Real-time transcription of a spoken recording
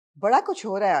बड़ा कुछ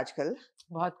हो रहा है आजकल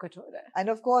बहुत कुछ हो रहा है. एंड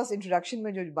ऑफ कोर्स इंट्रोडक्शन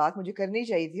में जो बात मुझे करनी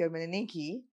चाहिए थी और मैंने नहीं की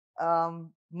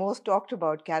most talked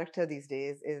about character these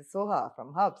days is Soha from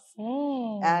hubs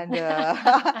and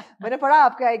मैंने पढ़ा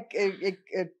आपका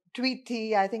एक ट्वीट थी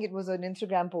I think it was an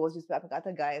Instagram post जिसपे आपने कहा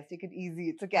था guys take it easy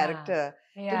it's a character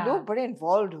तो लोग बड़े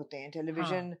इन्वॉल्व होते हैं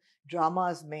टेलीविजन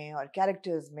ड्रामास में और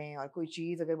कैरेक्टर्स में और कोई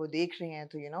चीज अगर वो देख रहे हैं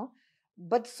तो you know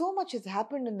but so much has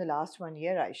happened in the last 1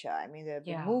 year Ayesha I mean there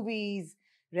have been movies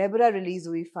Rebra release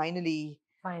हुई फाइनली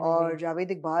और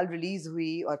जावेद इकबाल रिलीज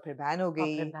हुई और फिर बैन हो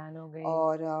गई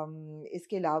और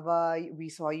इसके अलावा we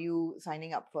saw you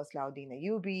signing up for Salahuddin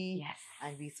Ayyubi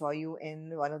and we saw you in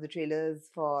one of the trailers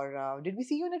for did we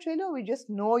see you in a trailer or we just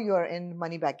know you're in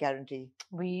Money Back Guarantee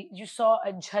you saw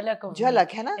a jhalak of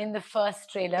jhalak me hai na? in the first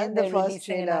trailer in the first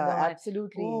trailer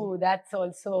absolutely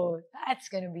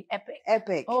that's going to be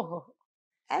epic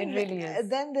and it really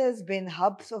is. Then there's been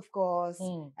Hubs of course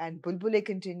and Bulbule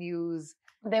continues.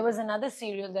 There was another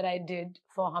serial that I did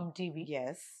for Hum TV.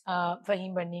 Yes.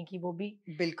 Fahim Banne ki wo bhi.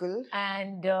 Bilkul.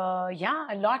 And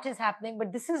yeah, a lot is happening,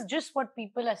 but this is just what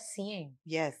people are seeing.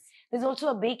 Yes. There's also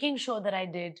a baking show that I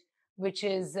did, which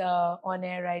is on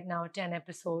air right now, 10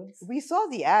 episodes. We saw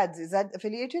the ads. Is that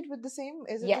affiliated with the same?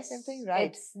 Is it the same thing? Right.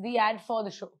 It's the ad for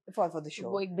the show. For the show.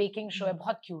 वो एक baking show है,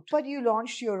 बहुत cute. But you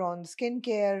launched your own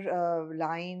skincare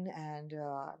line and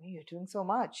I mean, you're doing so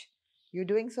much. You're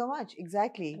doing so much,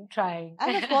 exactly. I'm trying.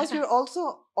 And of course, you're also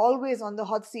always on the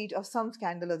hot seat of some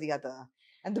scandal or the other.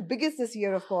 And the biggest this year,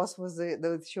 of course, was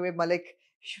the Shoaib Malik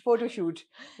photo shoot.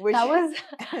 Which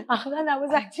that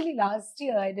was actually last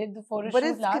year. I did the photo shoot last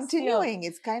year. But it's continuing.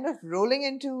 It's kind of rolling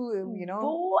into, you know.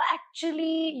 Though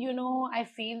actually, you know, I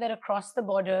feel that across the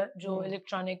border, जो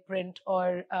electronic print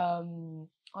और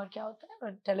क्या होता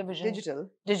है television,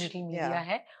 digital media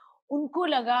है, उनको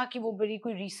लगा कि वो बड़ी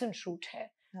कोई recent shoot है.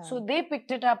 So they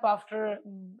picked it up after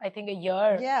I think a year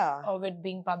of it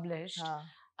being published.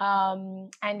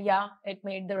 And yeah, it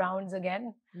made the rounds again.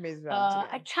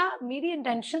 अच्छा, मेरी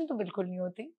intention तो बिल्कुल नहीं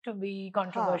होती to be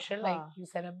controversial, like you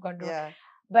said, I'm controversial.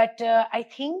 But I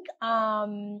think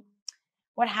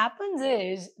what happens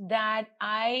is that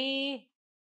I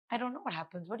don't know what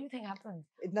happens. What do you think happens?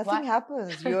 Nothing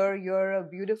happens. You're a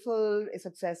beautiful,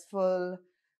 successful,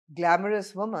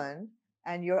 glamorous woman.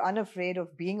 And you're unafraid of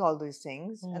being all these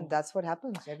things, and that's what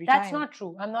happens every time. That's not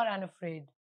true. I'm not unafraid.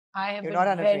 I have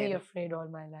been very afraid all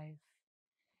my life.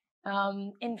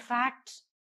 In fact,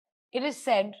 it is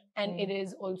said, and it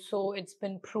is also, it's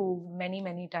been proved many,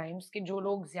 many times, कि जो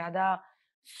लोग ज़्यादा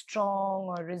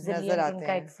strong or resilient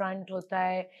उनका एक front होता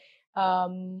है,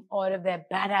 or if they're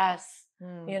badass,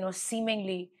 you know,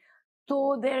 seemingly, so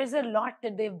there is a lot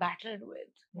that they've battled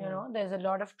with. You know, there's a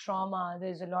lot of trauma,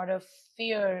 there's a lot of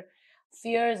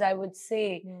fears, I would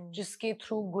say, jiske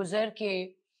through guzar ke,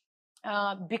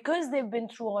 because they've been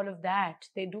through all of that,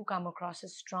 they do come across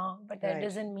as strong, but that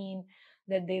doesn't mean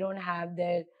that they don't have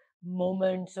their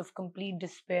moments of complete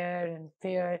despair and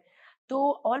fear.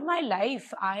 So all my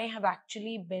life, I have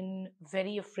actually been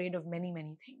very afraid of many,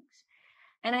 many things.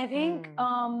 And I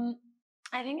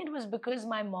think it was because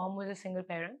my mom was a single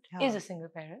parent, is a single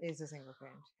parent.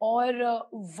 और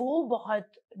वो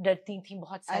बहुत डरती थी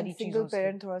बहुत सारी चीजों से. Single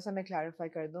parent थोड़ा सा मैं clarify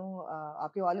कर दूं,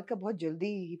 आपके वालिद का बहुत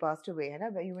जल्दी he passed away है ना?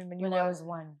 When I was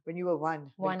one. When you were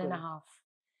one. 1.5.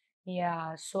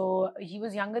 Yeah, so he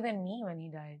was younger than me when he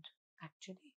died,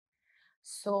 actually.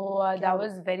 So that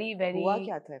was very, very. हुआ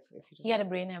क्या था? He had a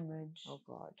brain hemorrhage. Oh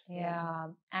God. Yeah,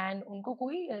 and उनको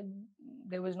कोई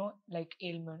there was no like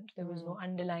ailment, there was no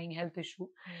underlying health issue,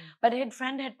 but his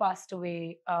friend had passed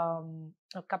away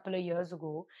a couple of years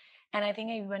ago, and I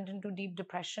think he went into deep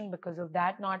depression because of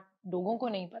that. Not लोगों को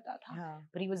नहीं पता था,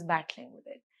 but he was battling with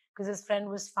it because his friend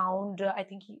was found. I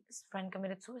think his friend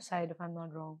committed suicide, if I'm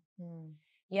not wrong.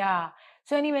 Yeah.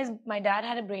 So anyways, my dad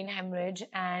had a brain hemorrhage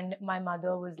and my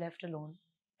mother was left alone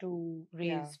to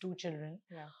raise 2 children.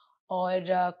 और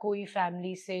कोई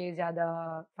family से ज़्यादा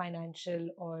financial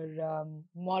और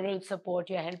moral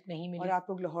support या help नहीं मिली. और आप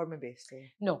लोग लाहौर में based थे?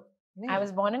 No. I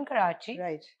was born in Karachi.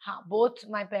 Right. हाँ, both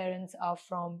my parents are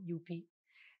from UP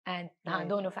and हाँ,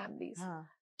 दोनों families.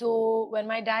 So when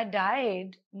my dad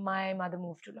died, my mother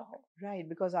moved to Lahore. Right,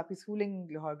 because आपकी schooling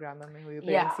Lahore grammar में हुई,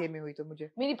 parents से में हुई तो मुझे.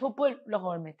 मेरी फूफो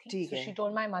लाहौर में थी. So she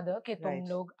told my mother कि तुम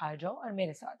लोग आ जाओ और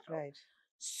मेरे साथ रहो. Right.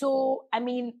 So I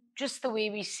mean, just the way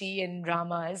we see in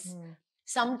dramas,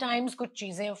 sometimes कुछ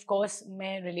चीजें of course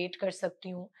मैं relate कर सकती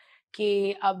हूँ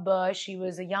कि अब she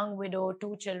was a young widow,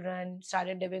 2 children,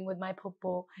 started living with my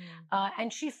phuppo,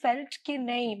 and she felt कि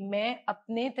नहीं, मैं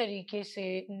अपने तरीके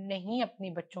से नहीं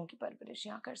अपने बच्चों की परवरिश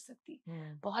यहाँ कर सकती.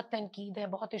 बहुत तनकीद है,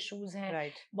 बहुत issues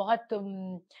हैं, बहुत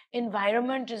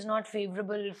environment is not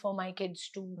favorable for my kids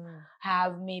to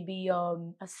have maybe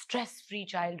a stress-free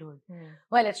childhood.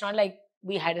 Well, it's not like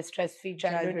we had a stress-free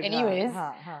childhood anyways.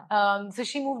 So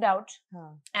she moved out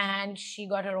and she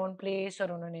got her own place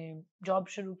और उन्होंने job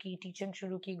शुरू की, teaching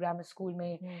शुरू की grammar school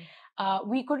में.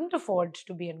 We couldn't afford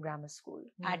to be in grammar school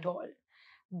at all.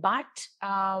 But,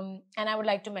 and I would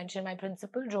like to mention my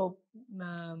principal, जो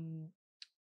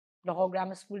Lahore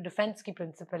Grammar School Defense की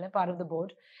principal है, part of the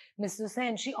board, Mrs.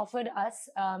 Hussain, she offered us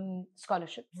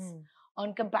scholarships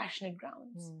on compassionate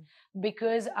grounds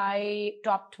because I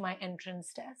topped my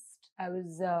entrance test. I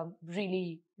was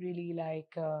really, really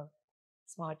like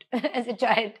smart as a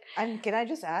child. And can I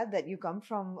just add that you come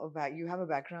from you have a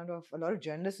background of a lot of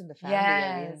journalists in the family.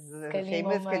 Yes, I mean, the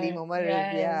famous Kaleem Omar.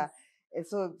 Yes. Yeah.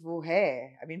 So वो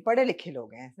है. I mean, पढ़े लिखे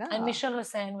लोग हैं ना. And Michelle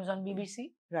Hussain was on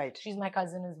BBC. Right. She's my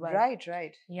cousin as well. Right,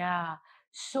 right. Yeah.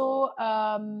 So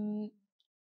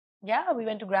yeah, we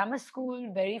went to grammar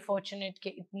school. Very fortunate कि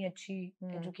इतनी अच्छी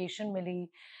education milli.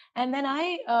 And then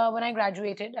when I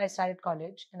graduated, I started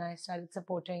college and I started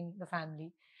supporting the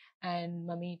family. And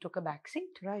mummy took a back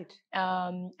seat. Right.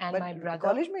 And but my brother.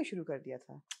 College में शुरू कर दिया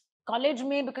था. College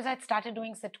में because I'd started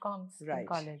doing sitcoms in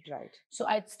college. Right. So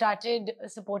I'd started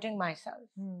supporting myself.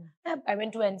 I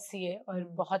went to NCA और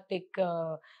बहुत एक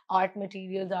art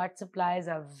materials, art supplies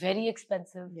are very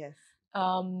expensive. Yes.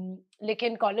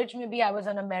 लेकिन college में भी I was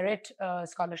on a merit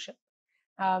scholarship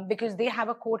because they have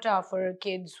a quota for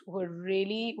kids who are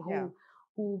really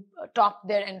who top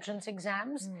their entrance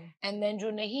exams and then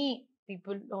जो नहीं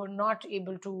people who are not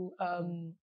able to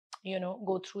you know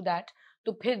go through that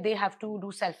तो फिर they have to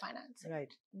do self finance.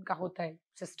 Right. उनका होता है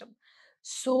system.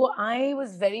 So I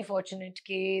was very fortunate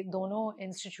कि दोनों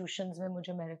institutions में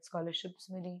मुझे merit scholarships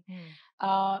milli.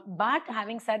 But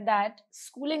having said that,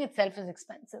 schooling itself is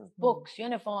expensive. Books,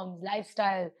 uniforms,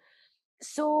 lifestyle.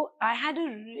 So I had a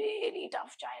really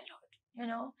tough childhood, you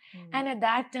know. And at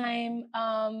that time,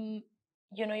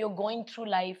 you know, you're going through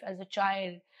life as a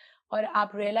child और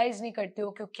आप realize नहीं करते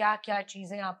हो कि क्या-क्या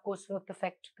चीजें आपको उस वक्त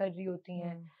affect कर रही होती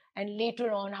हैं. And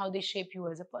later on, how they shape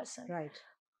you as a person. Right.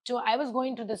 So I was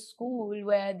going to the school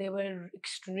where there were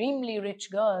extremely rich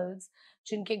girls,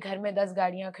 जिनके घर में 10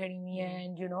 गाड़ियाँ खड़ी हुई हैं,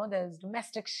 and you know, there's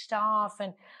domestic staff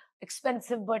and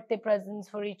expensive birthday presents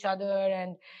for each other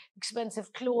and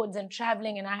expensive clothes and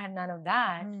traveling, and I had none of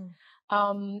that.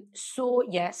 So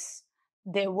yes,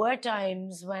 there were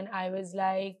times when I was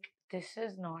like, this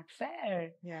is not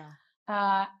fair.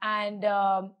 Yeah. And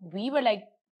we were like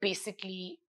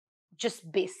basically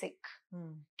just basic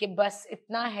कि बस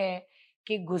इतना है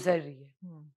कि गुजर रही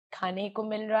है, खाने को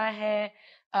मिल रहा है,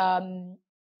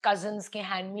 cousins के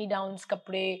hand me downs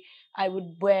कपड़े I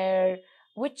would wear,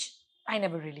 which I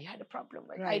never really had a problem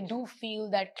with. Right. I do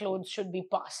feel that clothes should be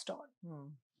passed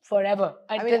on forever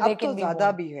until they can be worn.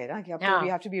 ज़्यादा भी है ना कि अब तो we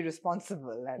have to be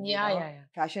responsible and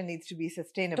fashion needs to be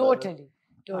sustainable. Totally.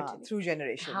 Through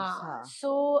generations.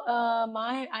 So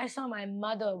I saw my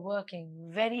mother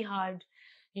working very hard.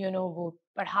 You know, वो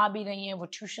पढ़ा भी रही हैं, वो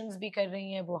tuitions भी कर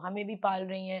रही हैं, वो हमें भी पाल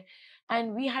रही हैं,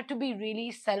 and we had to be really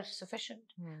self-sufficient.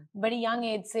 बड़ी young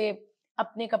age से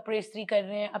अपने कपड़े इस्त्री कर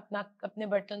रहे हैं, अपने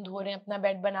बर्तन धो रहे हैं, अपना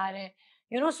बेड बना रहे हैं,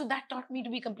 you know, so that taught me to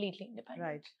be completely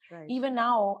independent. Right. Even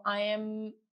now,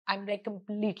 I'm like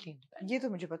completely independent. ये तो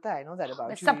मुझे पता है, I know that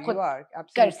about you. You are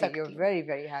absolutely, you're very,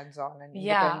 very hands-on and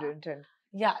independent. And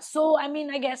yeah, so I mean,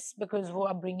 I guess because वो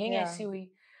upbringing ऐसी हुई.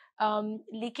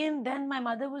 लेकिन then my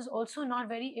mother was also not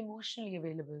very emotionally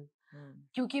available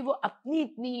क्योंकि वो अपनी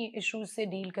इतनी issues से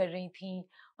deal कर रही थी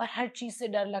और हर चीज से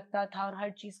डर लगता था और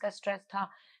हर चीज का stress था,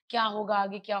 क्या होगा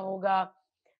आगे क्या होगा.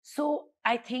 So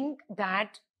I think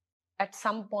that at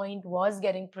some point was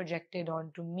getting projected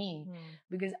onto me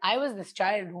because I was this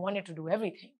child who wanted to do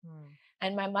everything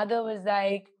and my mother was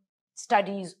like,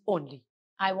 studies only,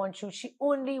 I want you. She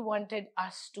only wanted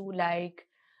us to like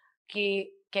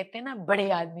कि कहते हैं ना बड़े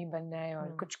आदमी बनना है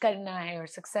और कुछ करना है और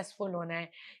successful होना है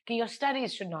कि your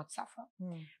studies should not suffer.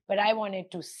 But I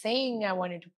wanted to sing, I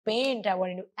wanted to paint, I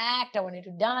wanted to act, I wanted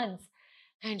to dance,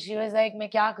 and she was like मैं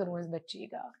क्या करूँ इस बच्ची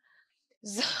का.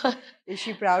 So, is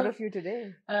she proud of you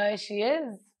today? She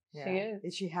is. Yeah. She is.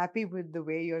 Is she happy with the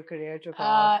way your career took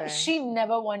off? She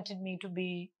never wanted me to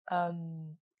be.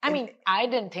 I mean, I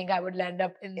didn't think I would land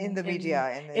up in the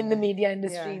media in the media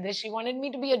industry. Yeah. She wanted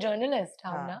me to be a journalist,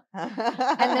 and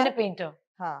then a painter.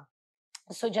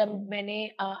 So, जब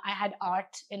मैंने I had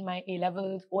art in my A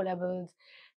levels, O levels,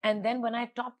 And then when I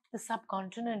topped the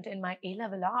subcontinent in my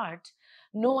A-level art,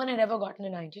 no one had ever gotten a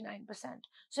 99%.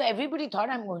 So everybody thought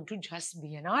I'm going to just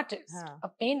be an artist, a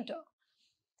painter.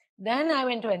 Then I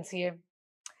went to NCA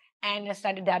and I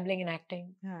started dabbling in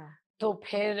acting. So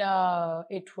phir,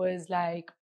 it was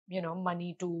like, you know,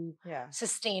 money to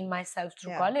sustain myself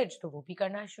through college. So wo bhi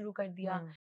karna shuru kar diya.